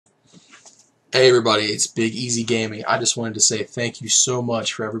Hey everybody, it's Big Easy Gaming. I just wanted to say thank you so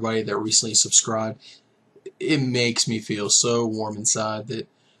much for everybody that recently subscribed. It makes me feel so warm inside that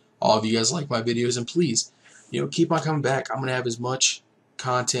all of you guys like my videos, and please, keep on coming back. I'm gonna have as much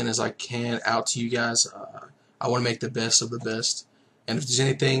content as I can out to you guys. I want to make the best of the best, and if there's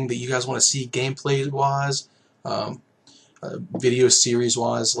anything that you guys want to see gameplay wise, video series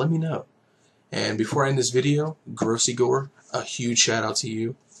wise, let me know. And before I end this video, Grossy Gore, a huge shout out to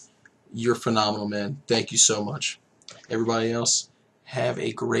you. You're phenomenal, man. Thank you so much. Everybody else, have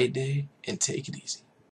a great day and take it easy.